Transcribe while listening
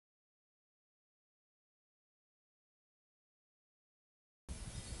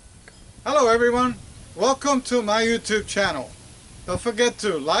Hello everyone, welcome to my YouTube channel. Don't forget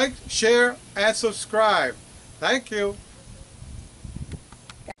to like, share, and subscribe. Thank you.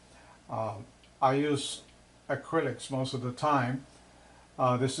 I use acrylics most of the time.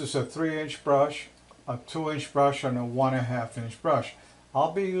 This is a 3-inch brush, a 2-inch brush, and a 1.5-inch brush.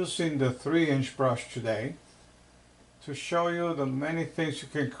 I'll be using the 3-inch brush today to show you the many things you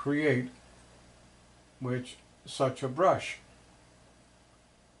can create with such a brush.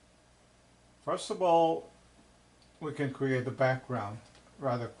 First of all, we can create the background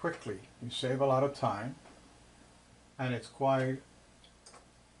rather quickly. You save a lot of time and it's quite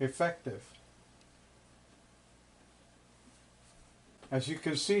effective. As you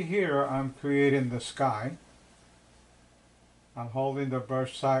can see here, I'm creating the sky. I'm holding the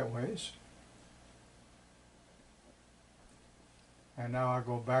brush sideways. And now I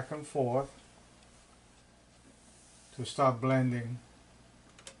go back and forth to start blending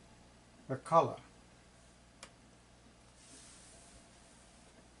the color.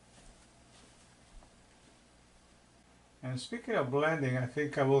 And speaking of blending, I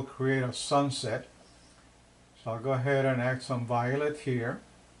think I will create a sunset. So I'll go ahead and add some violet here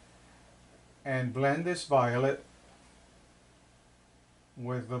and blend this violet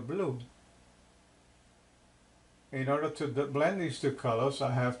with the blue. In order to blend these two colors,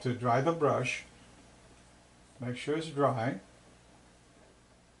 I have to dry the brush, make sure it's dry,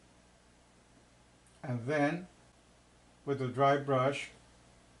 and then with the dry brush,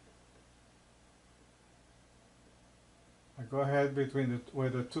 I go ahead where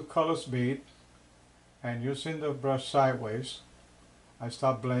the two colors meet, and using the brush sideways, I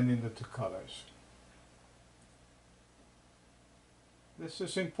start blending the two colors. This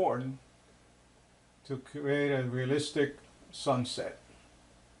is important to create a realistic sunset.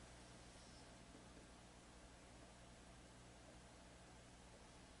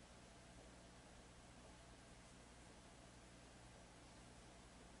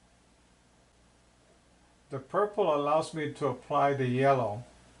 The purple allows me to apply the yellow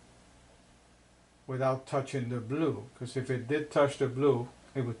without touching the blue, because if it did touch the blue,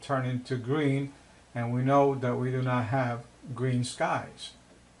 it would turn into green, and we know that we do not have green skies.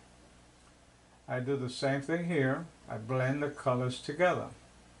 I do the same thing here. I blend the colors together.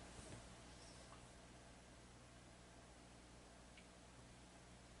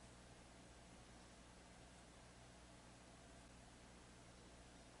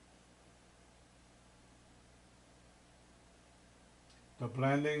 The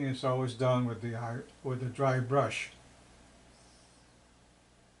blending is always done with the dry brush.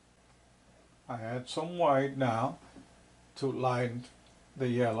 I add some white now to lighten the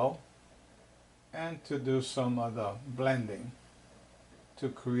yellow and to do some other blending to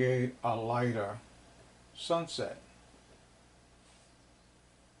create a lighter sunset.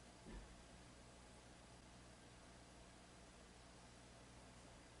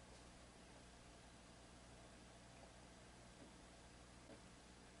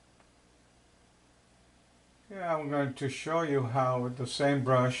 Yeah, I'm going to show you how with the same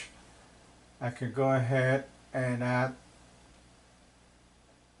brush I can go ahead and add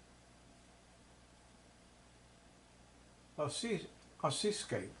a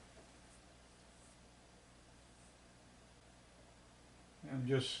seascape. I'm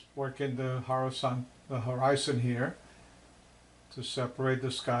just working the horizon here to separate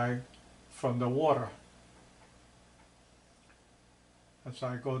the sky from the water. As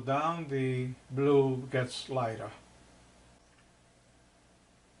I go down, the blue gets lighter.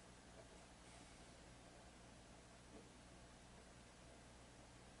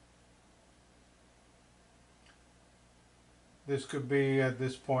 This could be at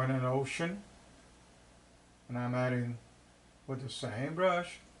this point an ocean, and I'm adding, with the same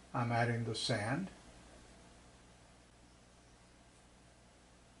brush, I'm adding the sand.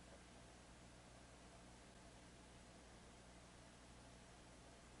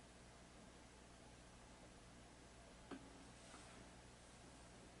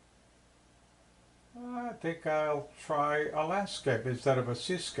 I think I'll try a landscape instead of a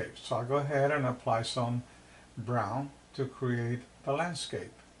seascape, so I'll go ahead and apply some brown to create the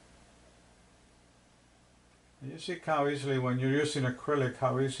landscape. You see how easily, when you're using acrylic,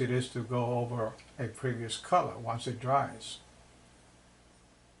 how easy it is to go over a previous color once it dries.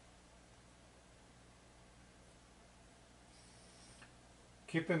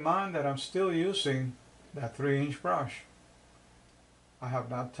 Keep in mind that I'm still using that 3-inch brush. I have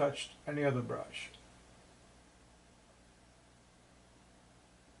not touched any other brush.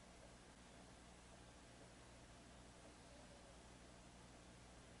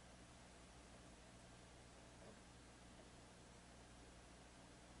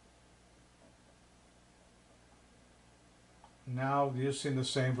 Now using the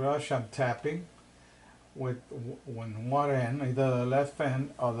same brush, I'm tapping with one end, either the left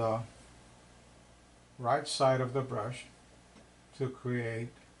end or the right side of the brush, to create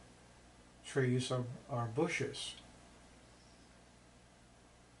trees or bushes.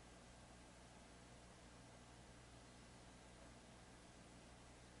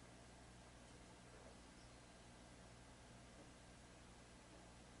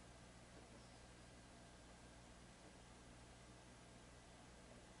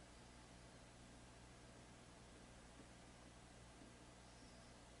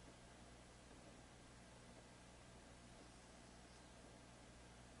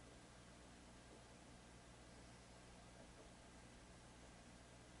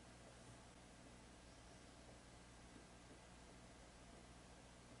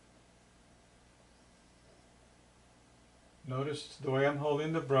 Notice the way I'm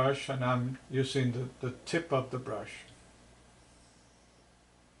holding the brush, and I'm using the tip of the brush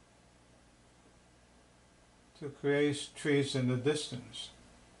to create trees in the distance.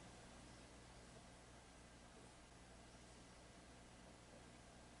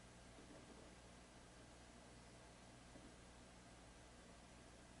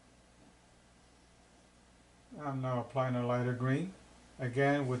 I'm now applying a lighter green,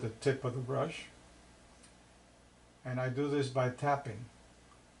 again with the tip of the brush. And I do this by tapping.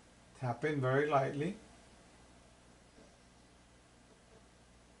 Tapping very lightly,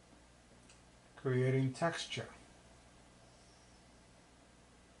 creating texture.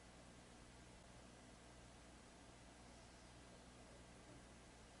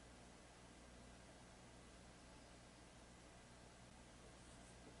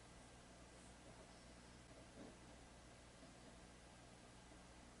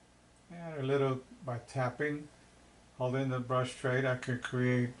 And a little by tapping, holding the brush straight, I can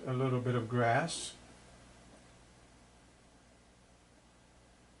create a little bit of grass.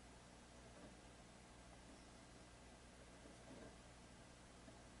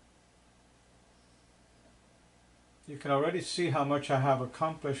 You can already see how much I have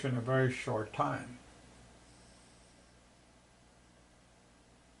accomplished in a very short time.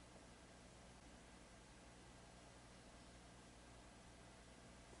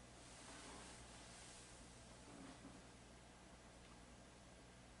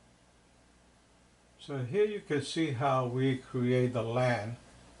 So here you can see how we create the land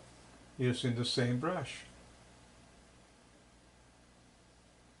using the same brush.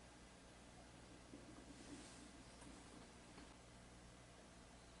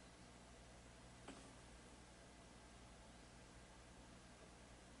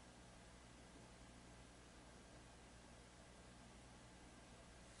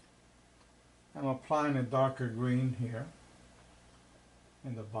 I'm applying a darker green here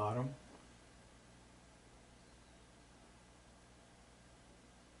in the bottom.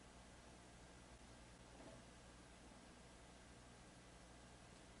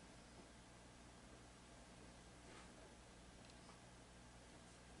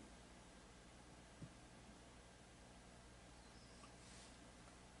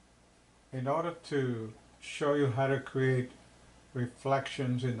 In order to show you how to create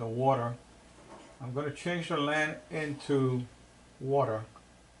reflections in the water, I'm going to change the land into water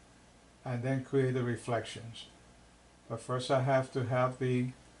and then create the reflections. But first I have to have the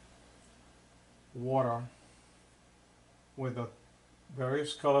water with the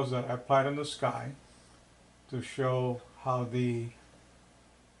various colors that I applied in the sky to show how the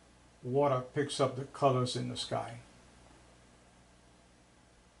water picks up the colors in the sky.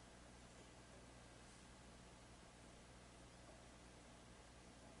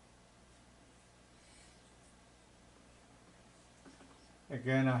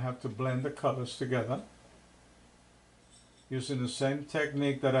 Again, I have to blend the colors together using the same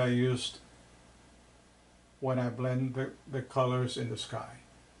technique that I used when I blend the colors in the sky.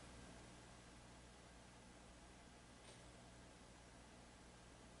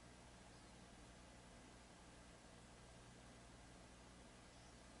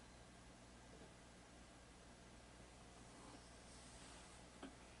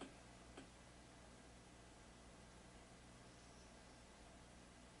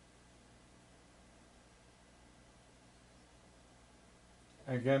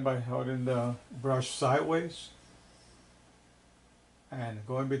 Again, by holding the brush sideways and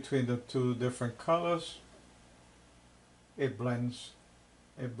going between the two different colors, it blends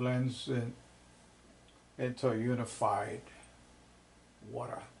into a unified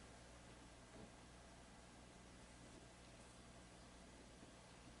water.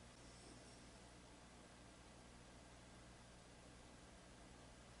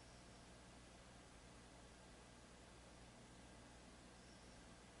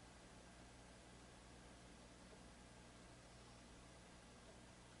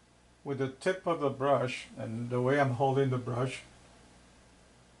 with the tip of the brush and the way I'm holding the brush,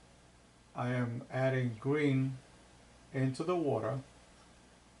 I am adding green into the water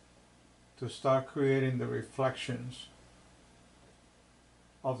to start creating the reflections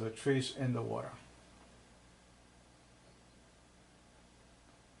of the trees in the water.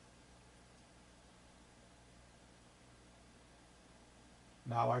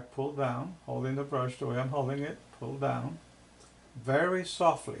 Now I pull down, holding the brush the way I'm holding it, pull down very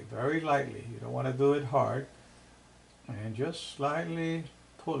softly, very lightly. You don't want to do it hard, and just slightly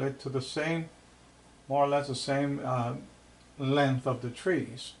pull it to the same, more or less the same length of the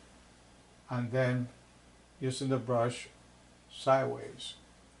trees, and then using the brush sideways,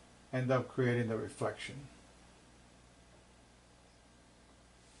 end up creating the reflection.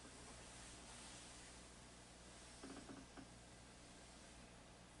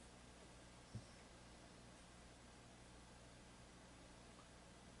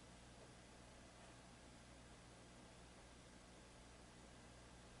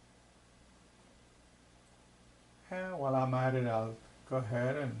 And while I'm at it, I'll go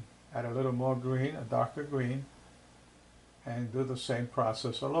ahead and add a little more green, a darker green, and do the same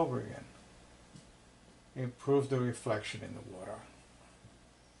process all over again. Improve the reflection in the water.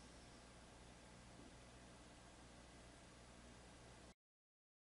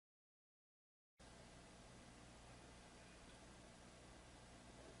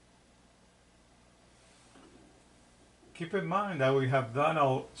 Keep in mind that we have done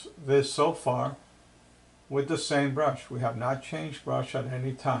all this so far with the same brush. We have not changed brush at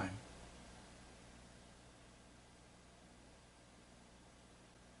any time.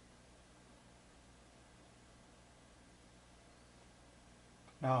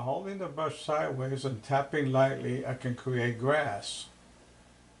 Now, holding the brush sideways and tapping lightly, I can create grass.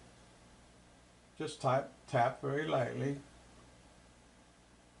 Just tap very lightly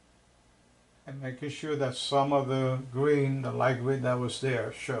and making sure that some of the green, the light green that was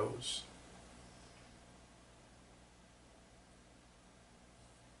there, shows.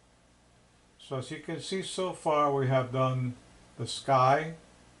 So as you can see, so far we have done the sky,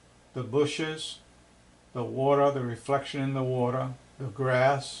 the bushes, the water, the reflection in the water, the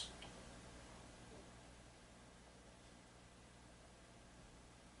grass,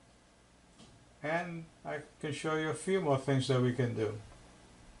 and I can show you a few more things that we can do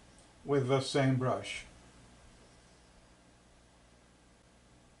with the same brush.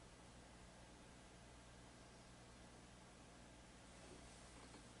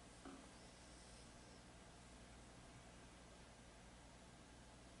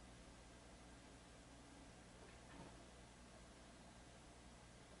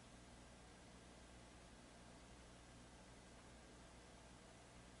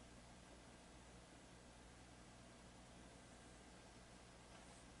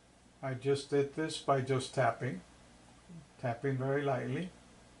 I just did this by just tapping very lightly.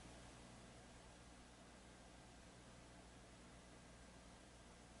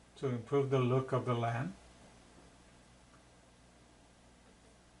 To improve the look of the land.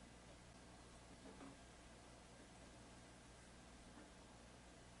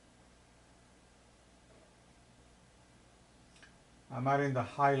 I'm adding the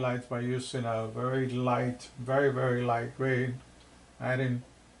highlights by using a very light, very light green, adding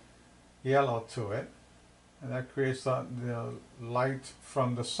yellow to it, and that creates the light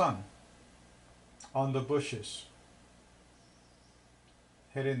from the sun on the bushes,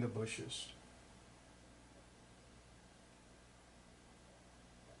 hitting the bushes.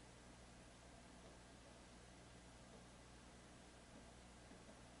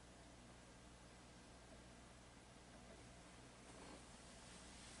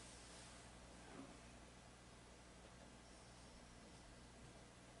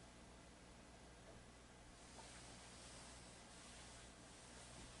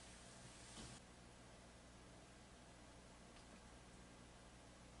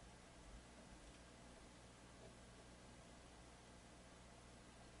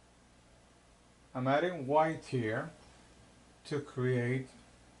 I'm adding white here to create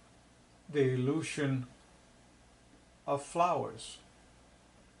the illusion of flowers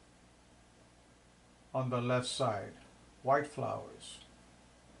on the left side, white flowers.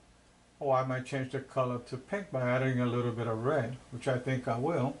 Or I might change the color to pink by adding a little bit of red, which I think I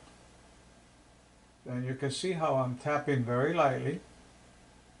will. And you can see how I'm tapping very lightly,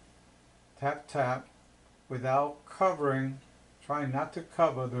 tap, without covering, trying not to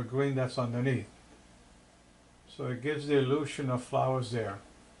cover the green that's underneath. So it gives the illusion of flowers there.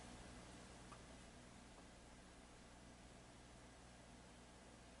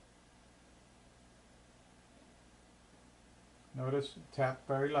 Notice, tap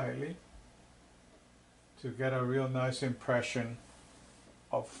very lightly to get a real nice impression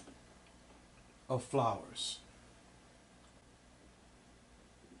of flowers.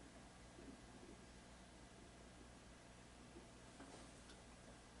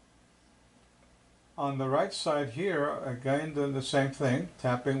 On the right side here, again doing the same thing,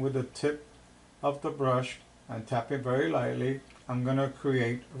 tapping with the tip of the brush and tapping very lightly. I'm going to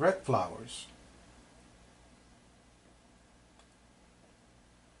create red flowers.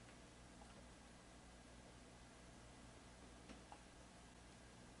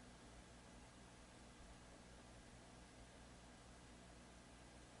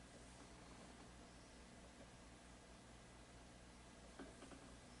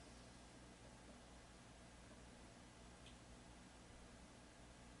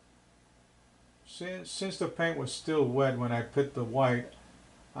 Since the paint was still wet when I put the white,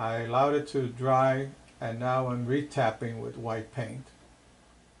 I allowed it to dry, and now I'm retapping with white paint.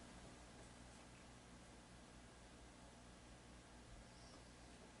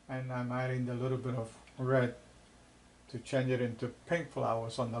 And I'm adding a little bit of red to change it into pink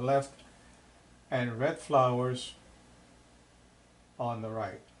flowers on the left and red flowers on the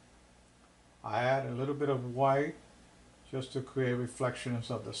right. I add a little bit of white just to create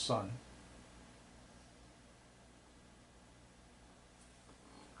reflections of the sun.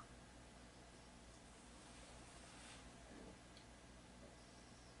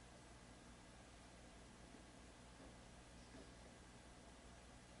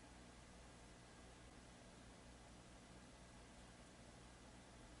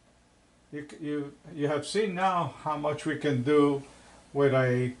 You have seen now how much we can do with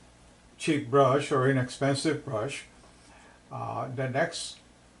a cheap brush or inexpensive brush. The next,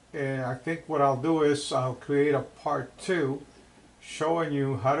 I think what I'll do is I'll create a part 2 showing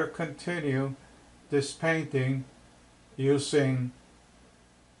you how to continue this painting using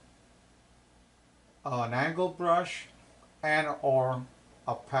an angle brush and or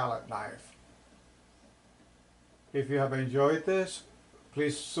a palette knife. If you have enjoyed this,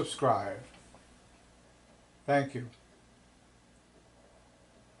 please subscribe. Thank you.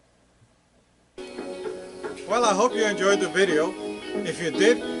 Well, I hope you enjoyed the video. If you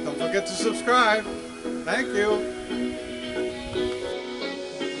did, don't forget to subscribe. Thank you.